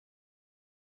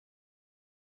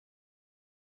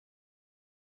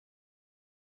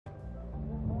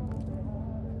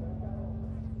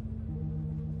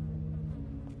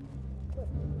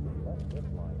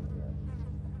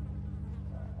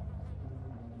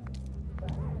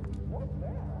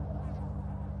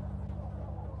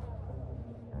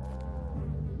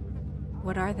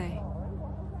What are they?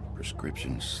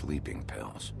 Prescription sleeping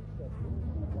pills.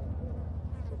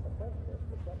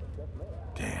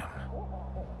 Damn.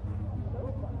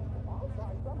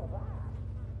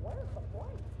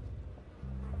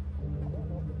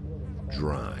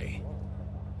 Dry.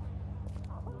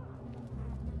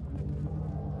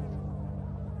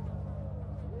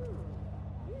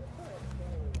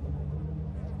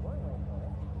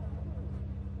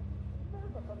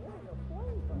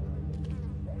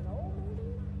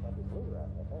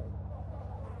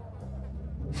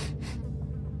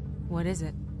 What is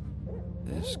it?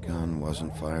 This gun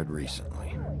wasn't fired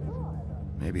recently.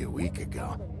 Maybe a week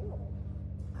ago.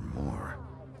 Or more.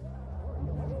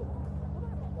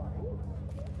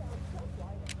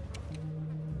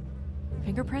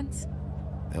 Fingerprints?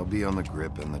 They'll be on the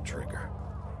grip and the trigger.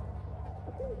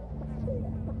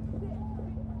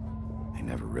 They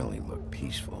never really look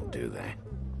peaceful, do they?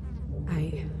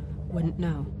 I wouldn't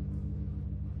know.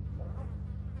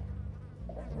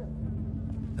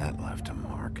 That left a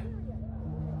mark.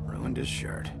 Ruined his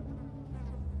shirt.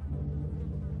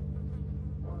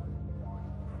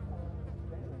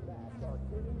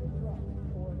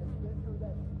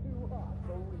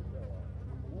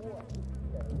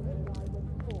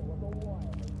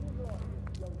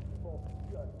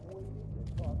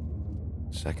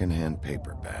 Second-hand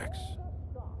paperbacks.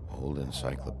 Old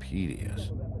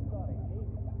encyclopedias.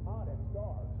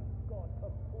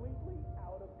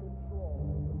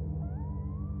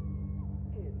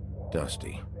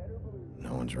 Dusty.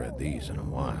 No one's read these in a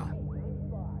while.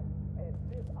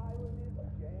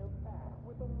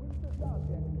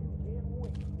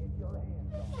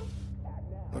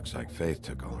 Looks like Faith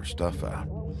took all her stuff out.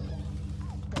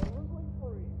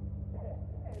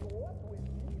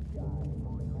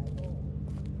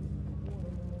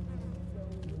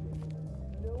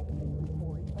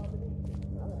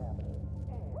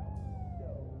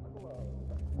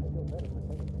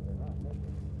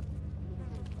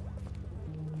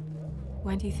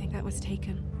 When do you think that was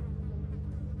taken?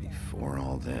 Before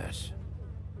all this.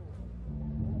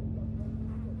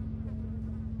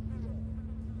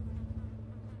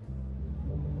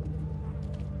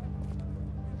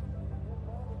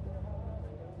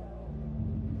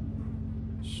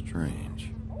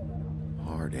 Strange.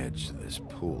 Hard edge to this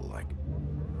pool, like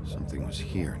something was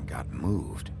here and got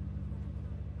moved.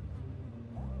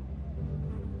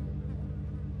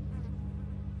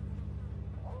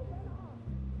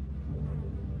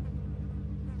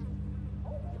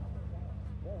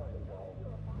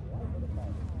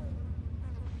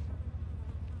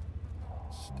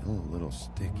 Still a little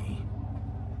sticky.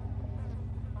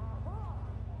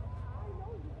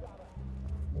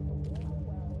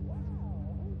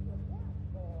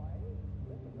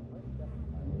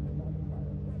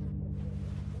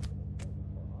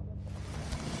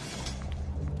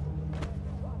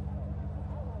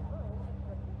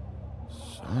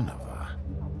 Son of a...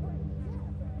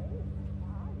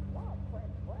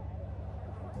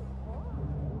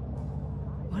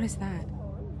 What is that?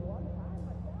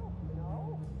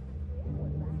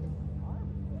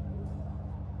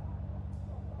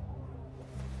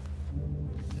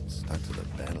 It stuck to the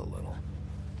bed a little.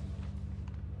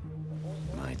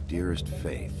 My dearest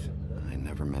Faith, I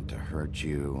never meant to hurt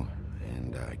you,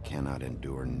 and I cannot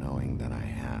endure knowing that I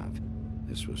have.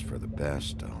 This was for the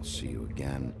best. I'll see you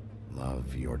again.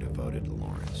 Love, your devoted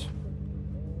Lawrence.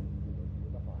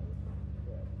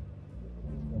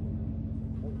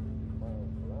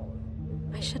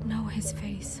 I should know his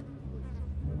face.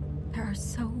 There are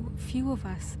so few of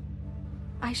us.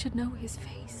 I should know his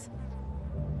face.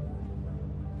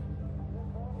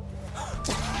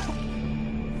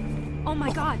 Oh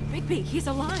my God, Bigby, he's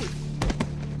alive!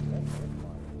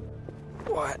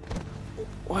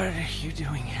 What are you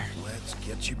doing here? Let's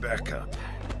get you back up.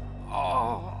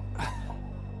 Oh,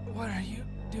 what are you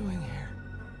doing here?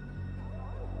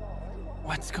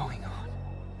 What's going on?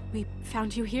 We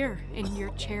found you here, in your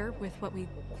chair with what we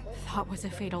thought was a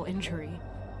fatal injury.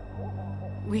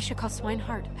 We should call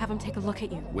Swinehart, have him take a look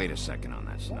at you. Wait a second on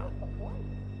that, Snow.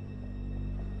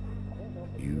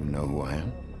 You know who I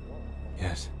am?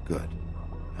 Yes. Good.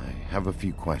 I have a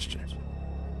few questions.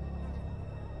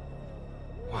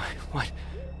 Why?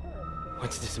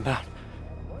 What's this about?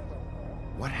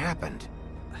 What happened?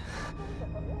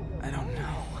 I don't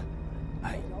know.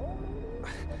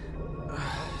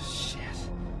 Shit.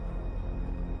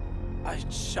 I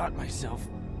shot myself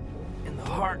in the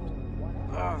heart.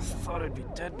 Thought I'd be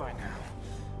dead by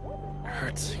now.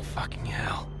 Hurts like fucking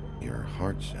hell. Your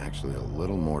heart's actually a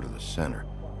little more to the center.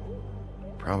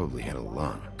 Probably hit a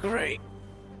lung. Great.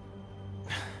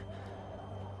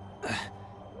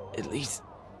 At least,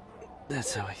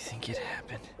 that's how I think it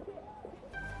happened.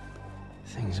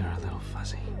 Things are a little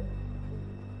fuzzy.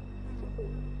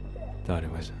 Thought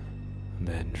it was a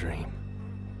bad dream.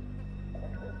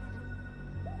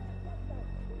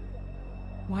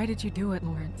 Why did you do it,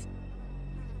 Lawrence?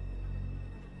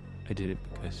 I did it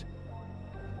because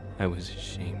I was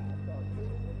ashamed.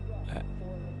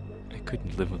 I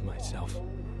couldn't live with myself,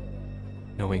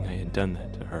 knowing I had done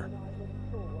that to her.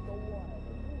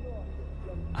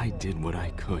 I did what I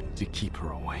could to keep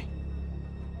her away,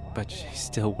 but she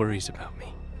still worries about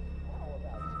me.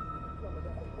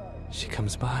 She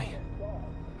comes by,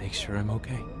 makes sure I'm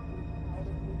okay.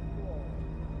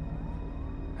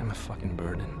 I'm a fucking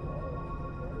burden.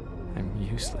 I'm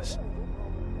useless.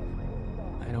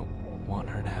 I don't want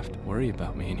her to have to worry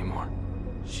about me anymore.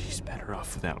 She's better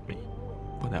off without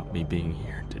me being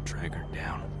here to drag her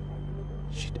down.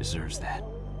 She deserves that.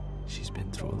 She's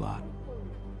been through a lot.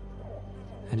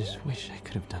 I just wish I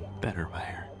could have done better by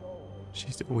her.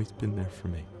 She's always been there for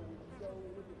me.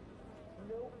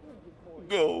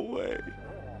 Go away.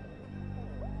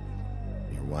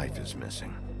 Your wife is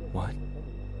missing. What?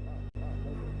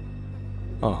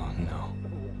 Oh, no.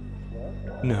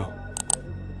 No.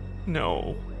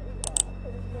 No.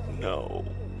 No.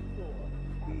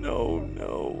 No,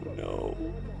 no, no.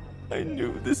 I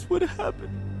knew this would happen.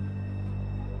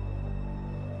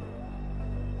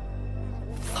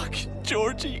 Fuck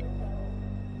Georgie.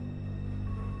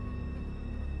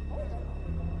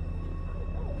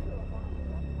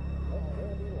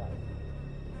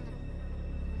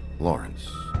 Lawrence,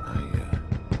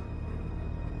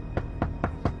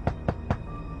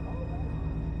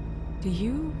 Do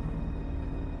you?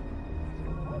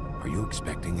 Are you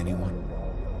expecting anyone?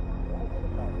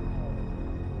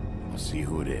 I'll see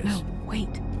who it is. No,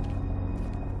 wait.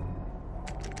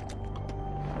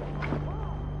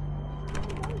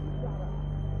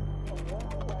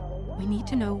 We need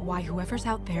to know why whoever's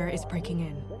out there is breaking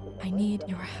in. I need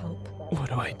your help. What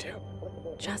do I do?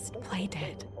 Just play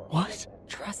dead. What?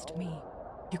 Trust me.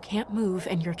 You can't move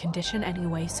in your condition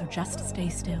anyway, so just stay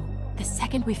still. The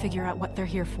second we figure out what they're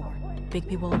here for,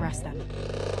 Bigby will arrest them.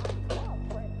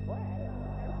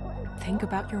 Think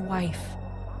about your wife.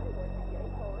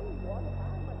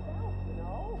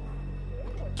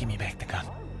 Give me back the gun,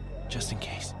 just in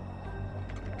case.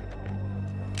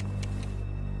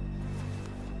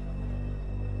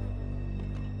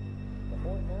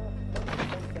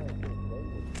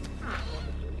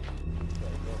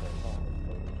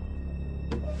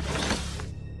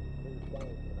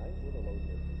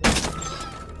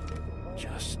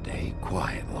 Just stay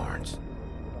quiet, Lawrence.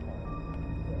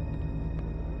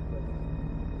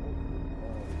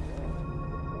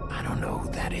 I don't know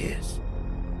who that is.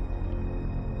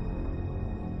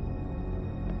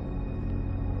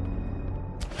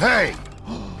 Hey!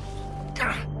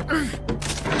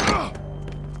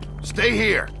 Stay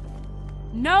here!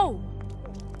 No!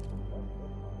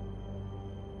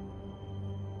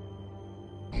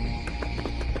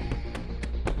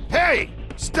 Hey!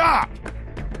 Stop!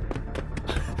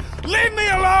 Leave me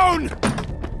alone!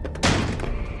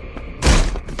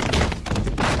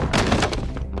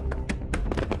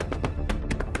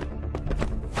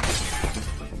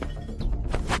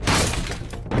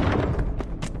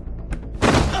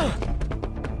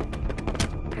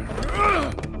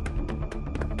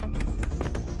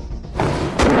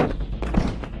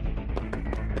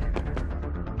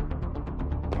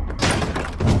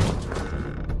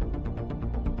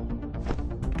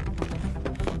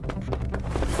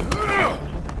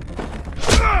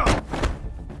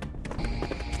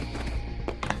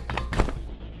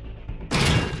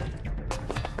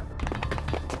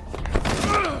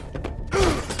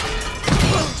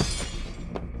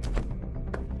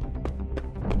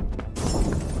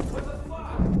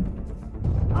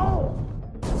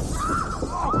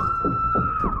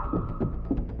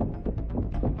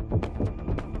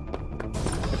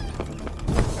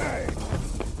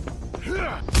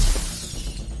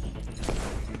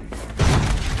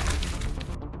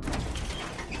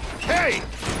 Hey!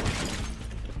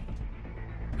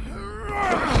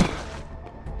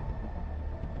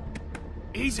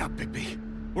 Ease up, Bigby.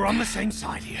 We're on the same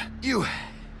side here. You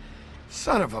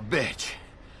son of a bitch.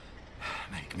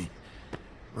 Make me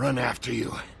run after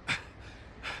you.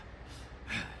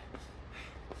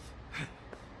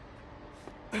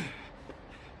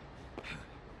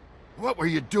 What were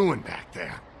you doing back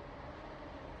there?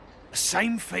 The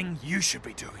same thing you should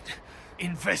be doing.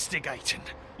 Investigating.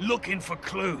 Looking for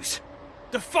clues.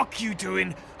 The fuck you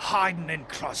doing hiding in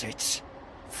closets?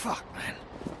 Fuck, man.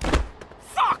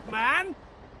 Fuck, man!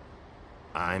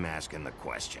 I'm asking the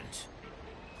questions.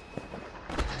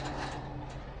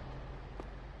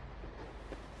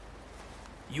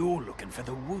 You're looking for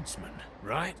the woodsman,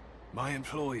 right? My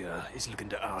employer is looking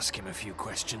to ask him a few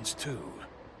questions, too.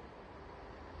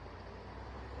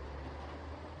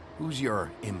 Who's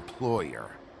your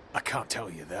employer? I can't tell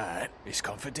you that. It's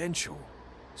confidential.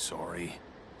 Sorry.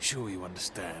 Sure you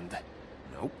understand.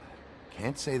 Nope.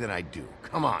 Can't say that I do.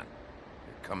 Come on.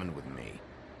 You're coming with me.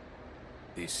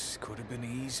 This could have been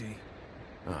easy.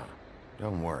 Oh,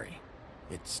 don't worry.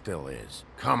 It still is.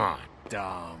 Come on.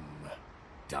 Dumb.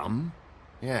 Dumb?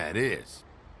 Yeah, it is.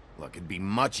 Look, it'd be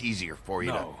much easier for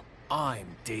you No,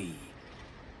 I'm D.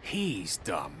 He's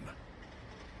dumb.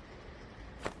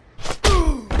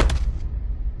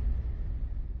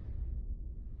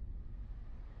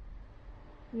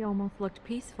 You almost looked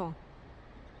peaceful.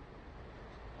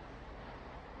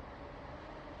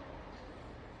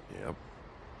 Yep.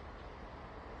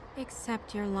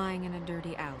 Except you're lying in a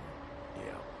dirty alley.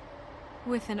 Yep.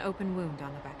 With an open wound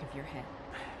on the back of your head.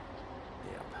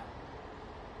 Yep.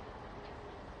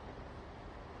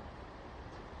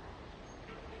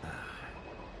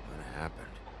 What happened?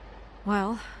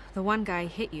 Well, the one guy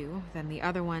hit you, then the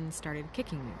other one started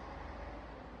kicking you.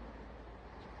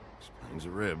 Explains the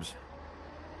ribs.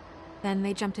 Then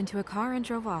they jumped into a car and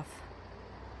drove off.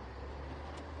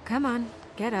 Come on,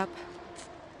 get up.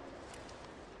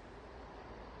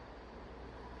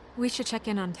 We should check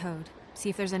in on Toad,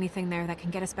 see if there's anything there that can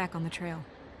get us back on the trail.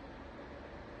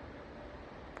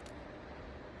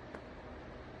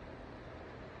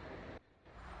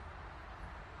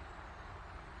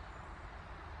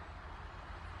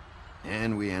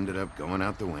 And we ended up going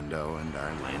out the window, and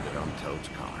I landed on Toad's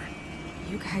car.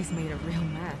 You guys made a real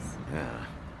mess. Yeah.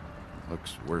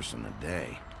 Looks worse in the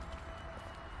day.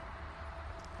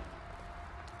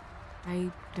 I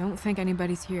don't think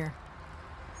anybody's here.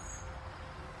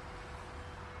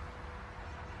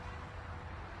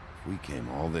 We came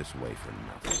all this way for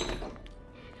nothing.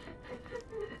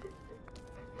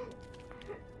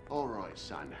 All right,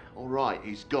 son. All right,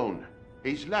 he's gone.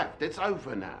 He's left. It's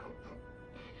over now.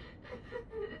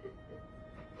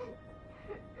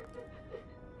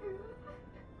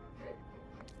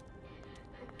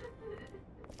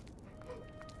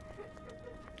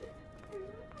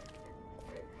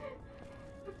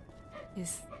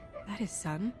 Is that his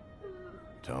son?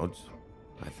 Toad's?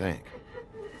 I think.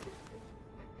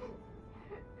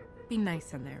 Be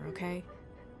nice in there, okay?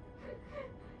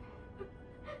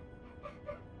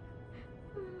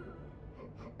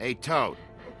 Hey, Toad.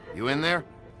 You in there?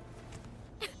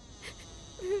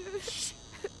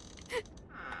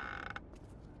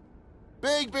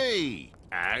 Bigby!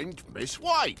 And Miss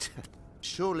White!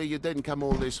 Surely you didn't come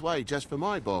all this way just for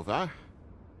my bother?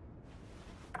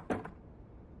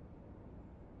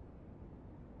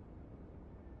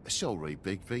 Sorry,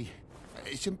 Bigby.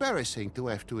 It's embarrassing to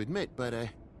have to admit, but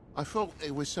I thought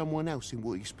there was someone else in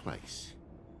Woody's place.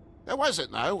 There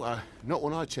wasn't, though. Not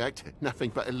when I checked.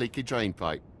 Nothing but a leaky drain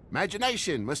pipe.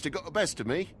 Imagination must have got the best of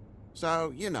me.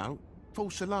 So, you know,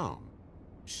 false alarm.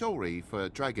 Sorry for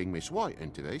dragging Miss White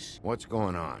into this. What's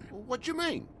going on? What do you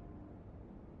mean?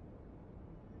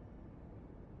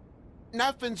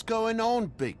 Nothing's going on,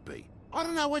 Bigby. I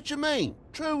don't know what you mean.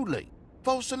 Truly.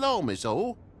 False alarm is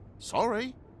all.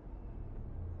 Sorry.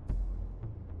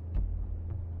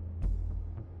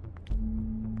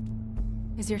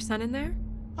 Is your son in there?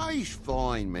 He's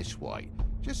fine, Miss White.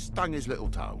 Just stung his little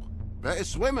toe. Better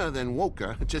swimmer than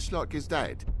Walker, just like his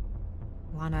dad.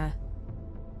 Wanna...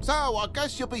 So, I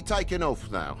guess you'll be taking off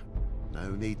now.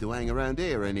 No need to hang around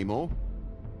here anymore.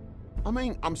 I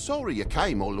mean, I'm sorry you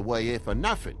came all the way here for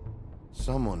nothing.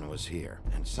 Someone was here,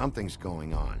 and something's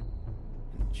going on.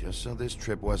 And just so this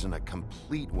trip wasn't a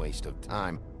complete waste of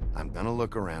time, I'm gonna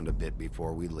look around a bit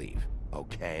before we leave,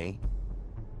 okay?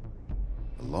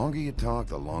 The longer you talk,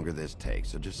 the longer this takes,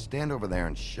 so just stand over there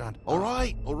and shut up. All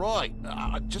right.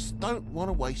 I just don't want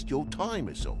to waste your time,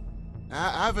 is all.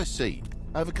 Have a seat.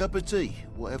 Have a cup of tea,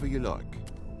 whatever you like.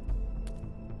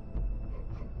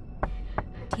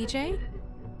 TJ?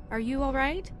 Are you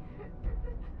alright?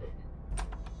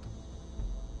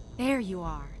 There you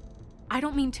are. I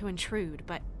don't mean to intrude,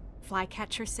 but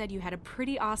Flycatcher said you had a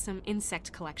pretty awesome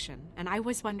insect collection, and I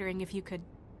was wondering if you could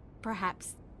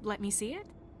perhaps let me see it?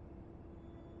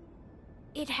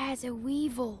 It has a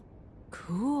weevil.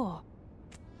 Cool.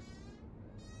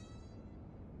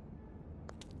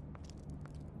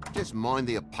 Just mind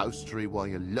the upholstery while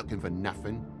you're looking for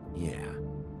nothing. Yeah,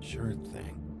 sure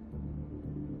thing.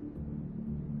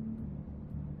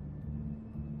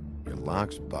 Your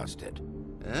lock's busted.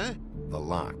 Eh? The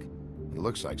lock. It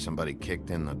looks like somebody kicked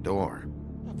in the door.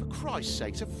 Oh, for Christ's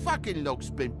sake, the fucking lock's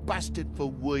been busted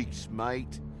for weeks,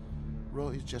 mate.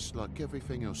 Right, it's just like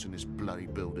everything else in this bloody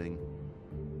building.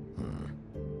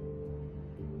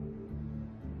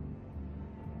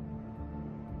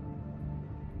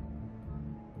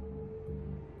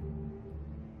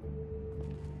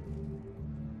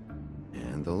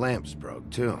 And the lamp's broke,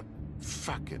 too.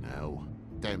 Fucking hell.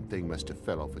 Damn thing must have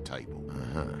fell off a table.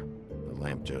 Uh-huh. The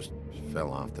lamp just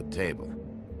fell off the table.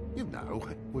 You know,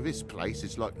 with this place,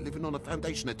 it's like living on a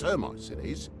foundation of termites, it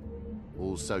is.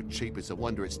 All so cheap it's a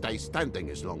wonder it stays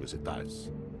standing as long as it does.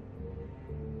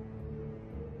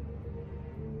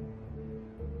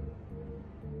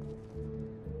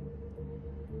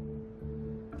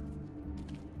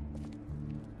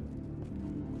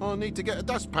 I'll need to get a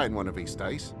dustpan one of these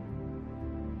days.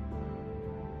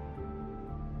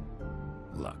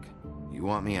 Look, you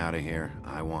want me out of here,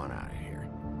 I want out of here.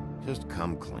 Just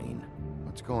come clean.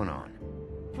 What's going on?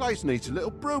 Place needs a little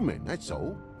brooming, that's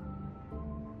all.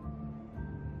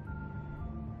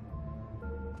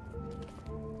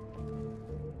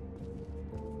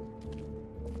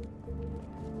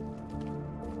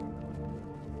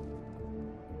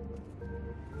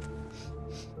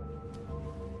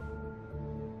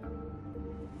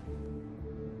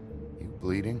 You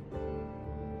bleeding?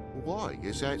 Why?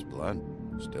 Is that... It's blood.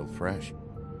 Still fresh.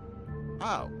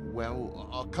 Oh, well,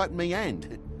 I cut me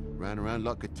hand. Ran around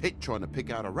like a tit trying to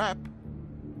pick out a wrap.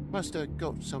 Must have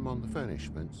got some on the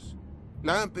furnishments.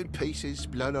 Lamp in pieces,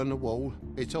 blood on the wall.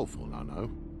 It's awful, I know.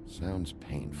 Sounds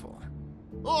painful.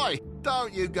 Oi,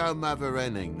 don't you go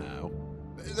mother-henning now.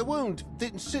 The wound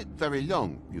didn't sit very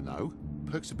long, you know.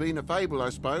 Perks of being a fable, I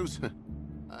suppose.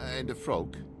 And a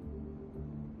frog.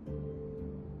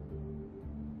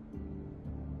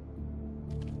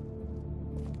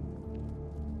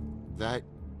 That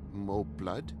more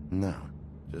blood? No,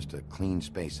 just a clean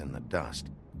space in the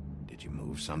dust. Did you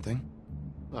move something?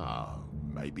 Oh,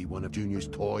 maybe one of Junior's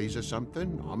toys or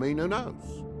something. I mean, who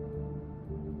knows?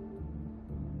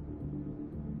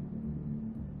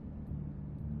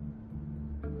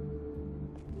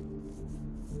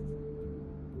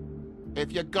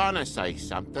 If you're gonna say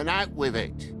something, out with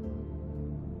it.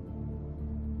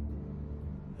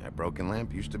 That broken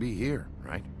lamp used to be here,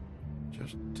 right?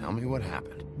 Just tell me what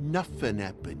happened. Nothing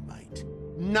happened, mate.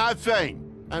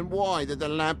 Nothing! And why did the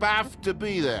lamp have to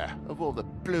be there, of all the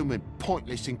blooming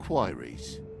pointless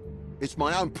inquiries? It's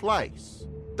my own place.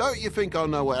 Don't you think I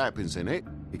know what happens in it?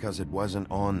 Because it wasn't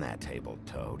on that table,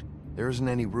 Toad. There isn't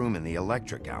any room in the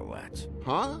electric outlets.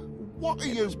 Huh? What are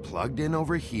It you... was plugged in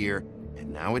over here,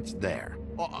 and now it's there.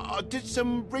 I did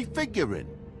some refiguring.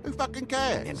 Who fucking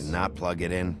cares? And to not plug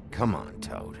it in? Come on,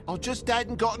 Toad. I just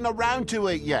hadn't gotten around to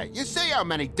it yet. You see how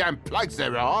many damn plugs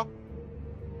there are?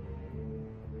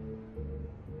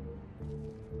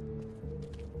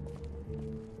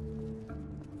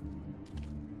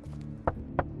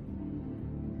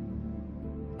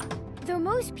 Though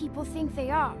most people think they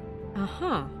are.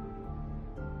 Uh-huh.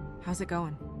 How's it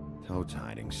going? Toad's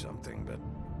hiding something, but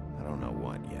I don't know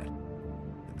what yet.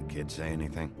 Did the kid say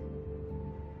anything?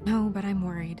 No, but I'm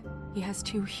worried. He has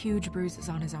 2 huge bruises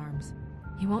on his arms.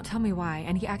 He won't tell me why,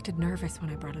 and he acted nervous when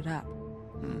I brought it up.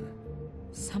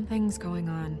 Something's going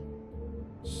on.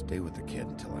 Stay with the kid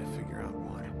until I figure out what.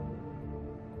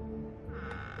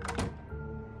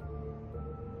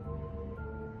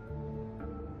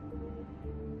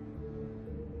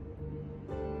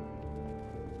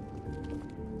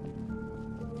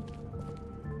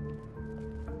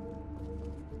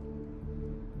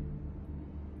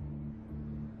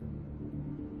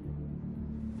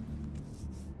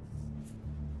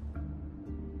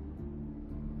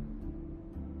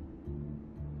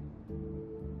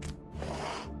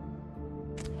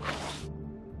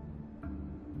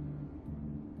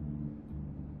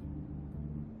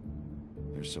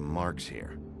 There's some marks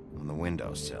here, on the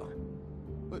windowsill.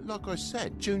 But like I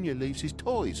said, Junior leaves his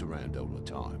toys around all the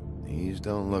time. These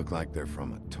don't look like they're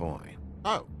from a toy.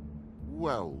 Oh.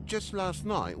 Well, just last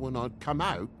night when I'd come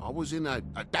out, I was in a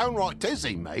downright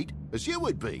tizzy, mate, as you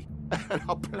would be. And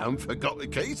I plumb forgot the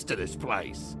keys to this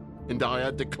place. And I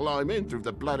had to climb in through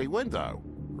the bloody window.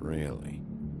 Really?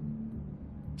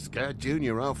 Scared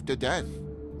Junior off to death.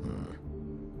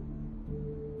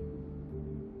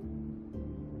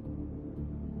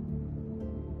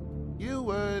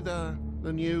 You heard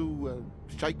the new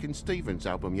Shakin' Stevens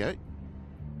album yet?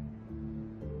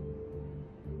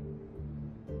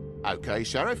 Okay,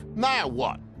 Sheriff. Now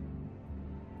what?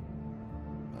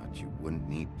 Thought you wouldn't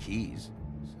need keys,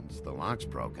 since the lock's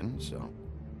broken, so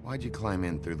why'd you climb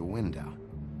in through the window?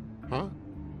 Huh?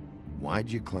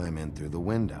 Why'd you climb in through the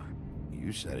window?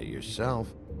 You said it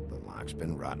yourself. The lock's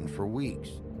been rotten for weeks.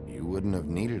 You wouldn't have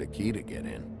needed a key to get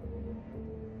in.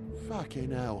 Fucking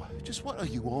hell. Just what are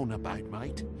you on about,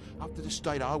 mate? After the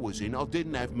state I was in, I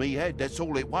didn't have me head, that's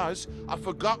all it was. I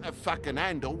forgot the fucking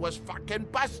handle was fucking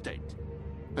busted.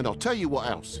 And I'll tell you what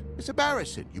else. It's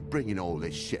embarrassing you bringing all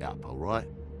this shit up, alright?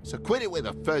 So quit it with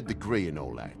a third degree and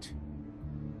all that.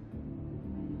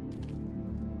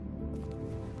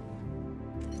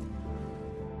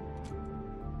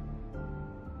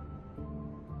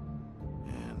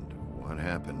 And what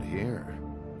happened here?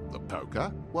 The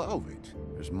poker? What of it?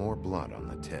 There's more blood on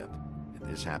the tip. Did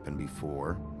this happen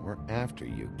before or after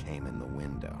you came in the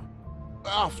window?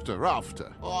 After.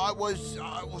 I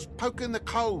was poking the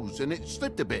coals and it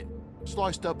slipped a bit.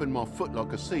 Sliced up in my foot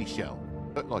like a seashell.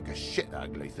 Looked like a shit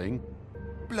ugly thing.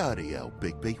 Bloody hell,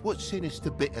 Bigby, what sinister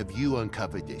bit have you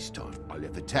uncovered this time? I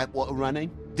left the tap water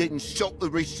running? Didn't stop the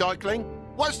recycling?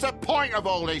 What's the point of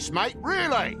all this, mate?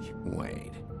 Really?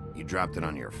 Wait, you dropped it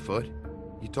on your foot?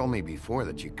 You told me before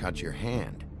that you cut your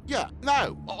hand. Yeah,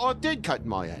 no, I did cut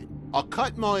my hand. I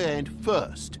cut my hand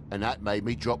first, and that made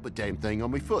me drop the damn thing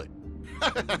on my foot.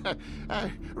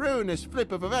 Ruinous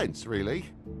flip of events, really.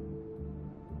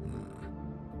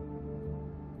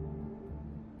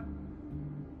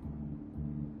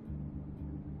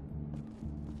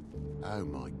 Oh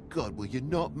my God, will you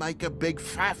not make a big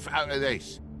faff out of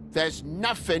this? There's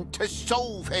nothing to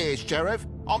solve here, Sheriff.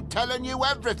 I'm telling you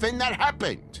everything that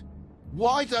happened.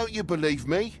 Why don't you believe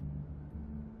me?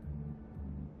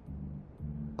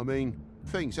 I mean,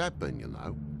 things happen, you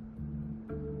know.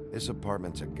 This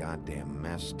apartment's a goddamn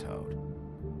mess, Toad.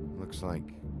 Looks like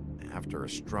after a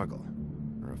struggle,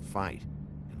 or a fight.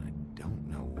 And I don't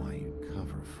know why you'd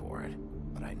cover for it.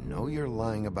 But I know you're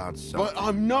lying about something. But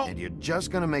I'm not... And you're just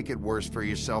gonna make it worse for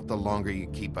yourself the longer you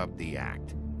keep up the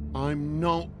act. I'm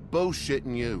not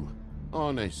bullshitting you.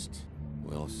 Honest.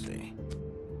 We'll see.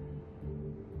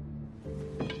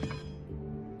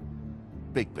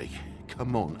 Bigby,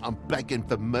 come on, I'm begging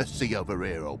for mercy over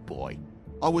here, old boy.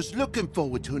 I was looking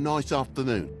forward to a nice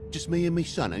afternoon, just me and me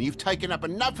son, and you've taken up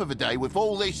enough of a day with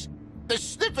all this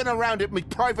sniffing around at me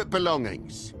private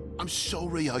belongings. I'm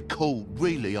sorry I called,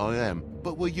 really I am,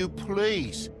 but will you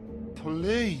please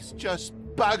just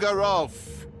bugger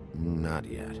off? Not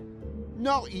yet.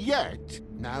 Not yet?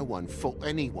 No one fought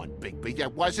anyone, Bigby. There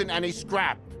wasn't any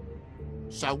scrap.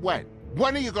 So when?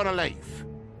 When are you gonna leave?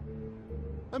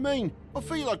 I mean, I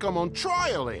feel like I'm on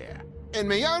trial here. In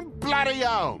my own bloody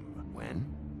home. When?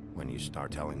 When you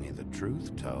start telling me the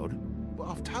truth, Toad. But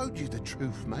I've told you the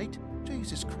truth, mate.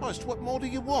 Jesus Christ, what more do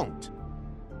you want?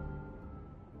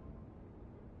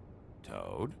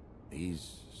 Toad,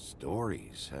 these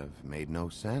stories have made no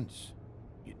sense.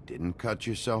 You didn't cut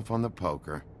yourself on the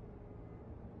poker.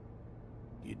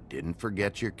 You didn't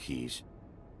forget your keys.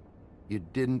 You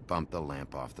didn't bump the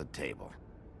lamp off the table.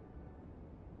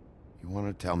 You want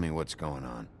to tell me what's going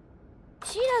on?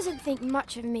 She doesn't think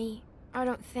much of me, I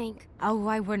don't think. Oh,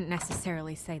 I wouldn't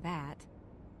necessarily say that.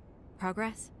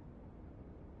 Progress?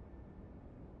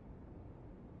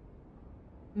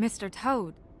 Mr.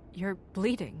 Toad, you're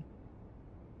bleeding.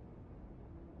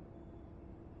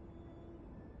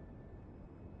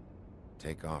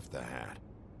 Take off the hat.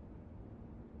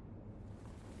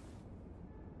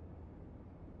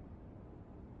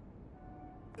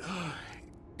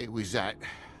 It was that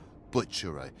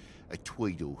butcher, a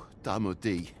Tweedle,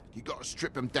 Dumody. You gotta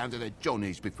strip them down to their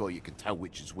johnnies before you can tell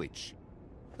which is which.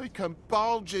 He come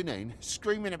bulging in,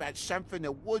 screaming about something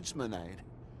the woodsman had.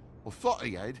 Or thought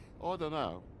he had, I don't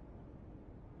know.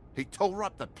 He tore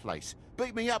up the place,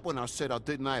 beat me up when I said I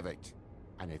didn't have it.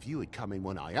 And if you had come in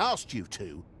when I asked you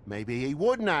to, maybe he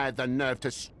wouldn't have had the nerve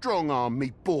to strong-arm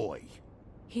me boy.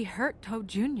 He hurt Toad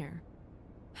Jr.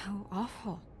 How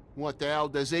awful. What the hell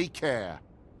does he care?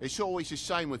 It's always the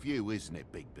same with you, isn't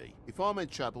it, Bigby? If I'm in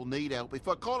trouble, need help, if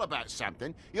I call about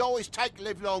something, you always take a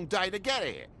livelong day to get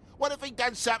here. What if he'd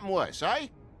done something worse, eh?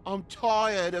 I'm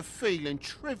tired of feeling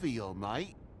trivial,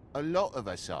 mate. A lot of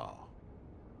us are.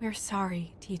 We're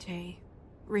sorry, TJ.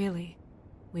 Really.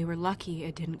 We were lucky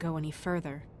it didn't go any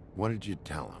further. What did you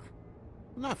tell him?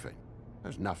 Nothing.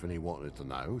 There's nothing he wanted to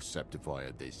know, except if I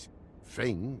had this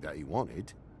thing that he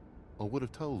wanted. I would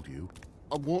have told you.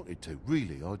 I wanted to,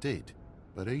 really, I did.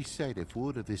 But he said if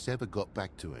word of this ever got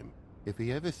back to him, if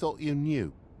he ever thought you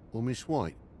knew, or Miss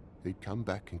White, he'd come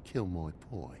back and kill my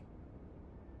boy.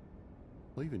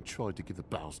 I even tried to give the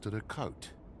bastard a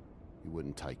coat. He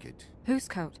wouldn't take it. Whose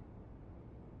coat?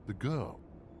 The girl.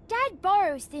 Dad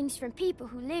borrows things from people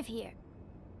who live here.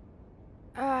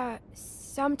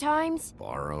 Sometimes.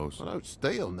 Borrows? I don't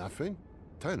steal nothing.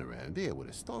 Turn around here would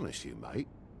astonish you, mate.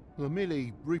 Or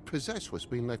merely repossess what's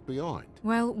been left behind.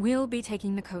 Well, we'll be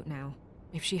taking the coat now.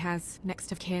 If she has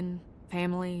next of kin,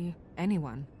 family,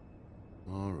 anyone.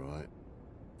 All right.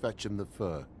 Fetch him the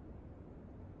fur.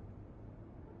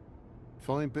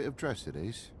 Fine bit of dress it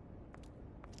is.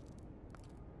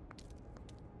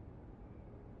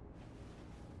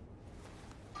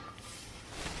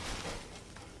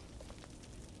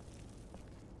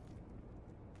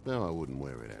 Though I wouldn't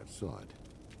wear it outside.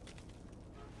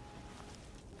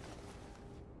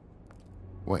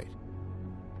 Wait.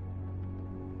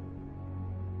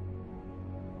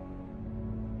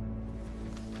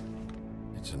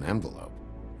 It's an envelope.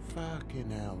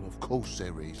 Fucking hell, of course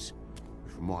there is.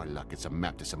 For my luck, it's a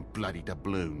map to some bloody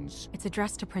doubloons. It's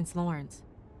addressed to Prince Lawrence.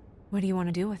 What do you want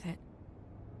to do with it?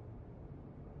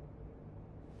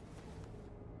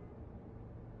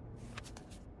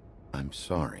 I'm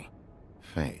sorry,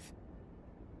 Faith.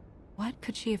 What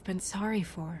could she have been sorry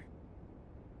for?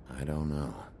 I don't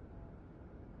know.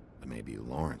 But maybe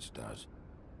Lawrence does.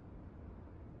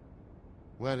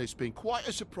 Well, it's been quite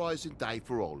a surprising day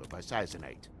for all of us, hasn't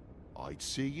it? I'd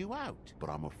see you out, but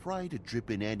I'm afraid of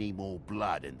dripping any more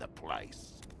blood in the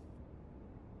place.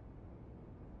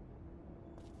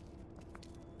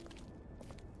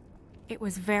 It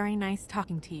was very nice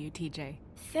talking to you, TJ.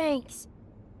 Thanks.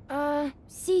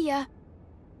 See ya.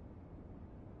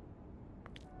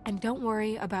 And don't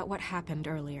worry about what happened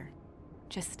earlier.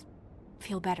 Just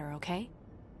feel better, okay?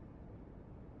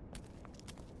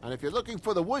 And if you're looking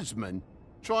for the woodsman,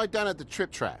 try down at the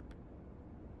Trip Trap.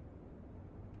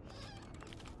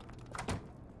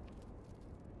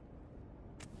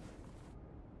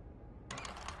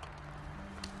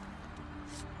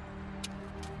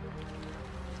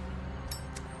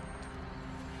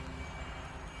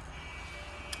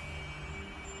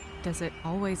 Does it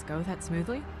always go that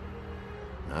smoothly?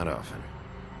 Not often.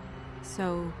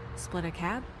 So, split a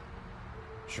cab?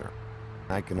 Sure.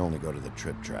 I can only go to the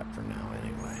Trip Trap for now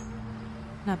anyway.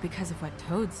 Not because of what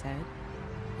Toad said.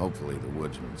 Hopefully the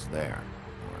woodsman's there.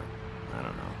 Or, I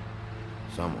don't know.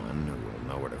 Someone who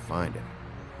will know where to find him.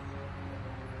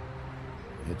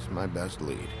 It's my best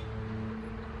lead.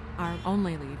 Our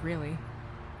only lead, really.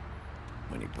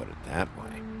 When you put it that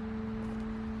way.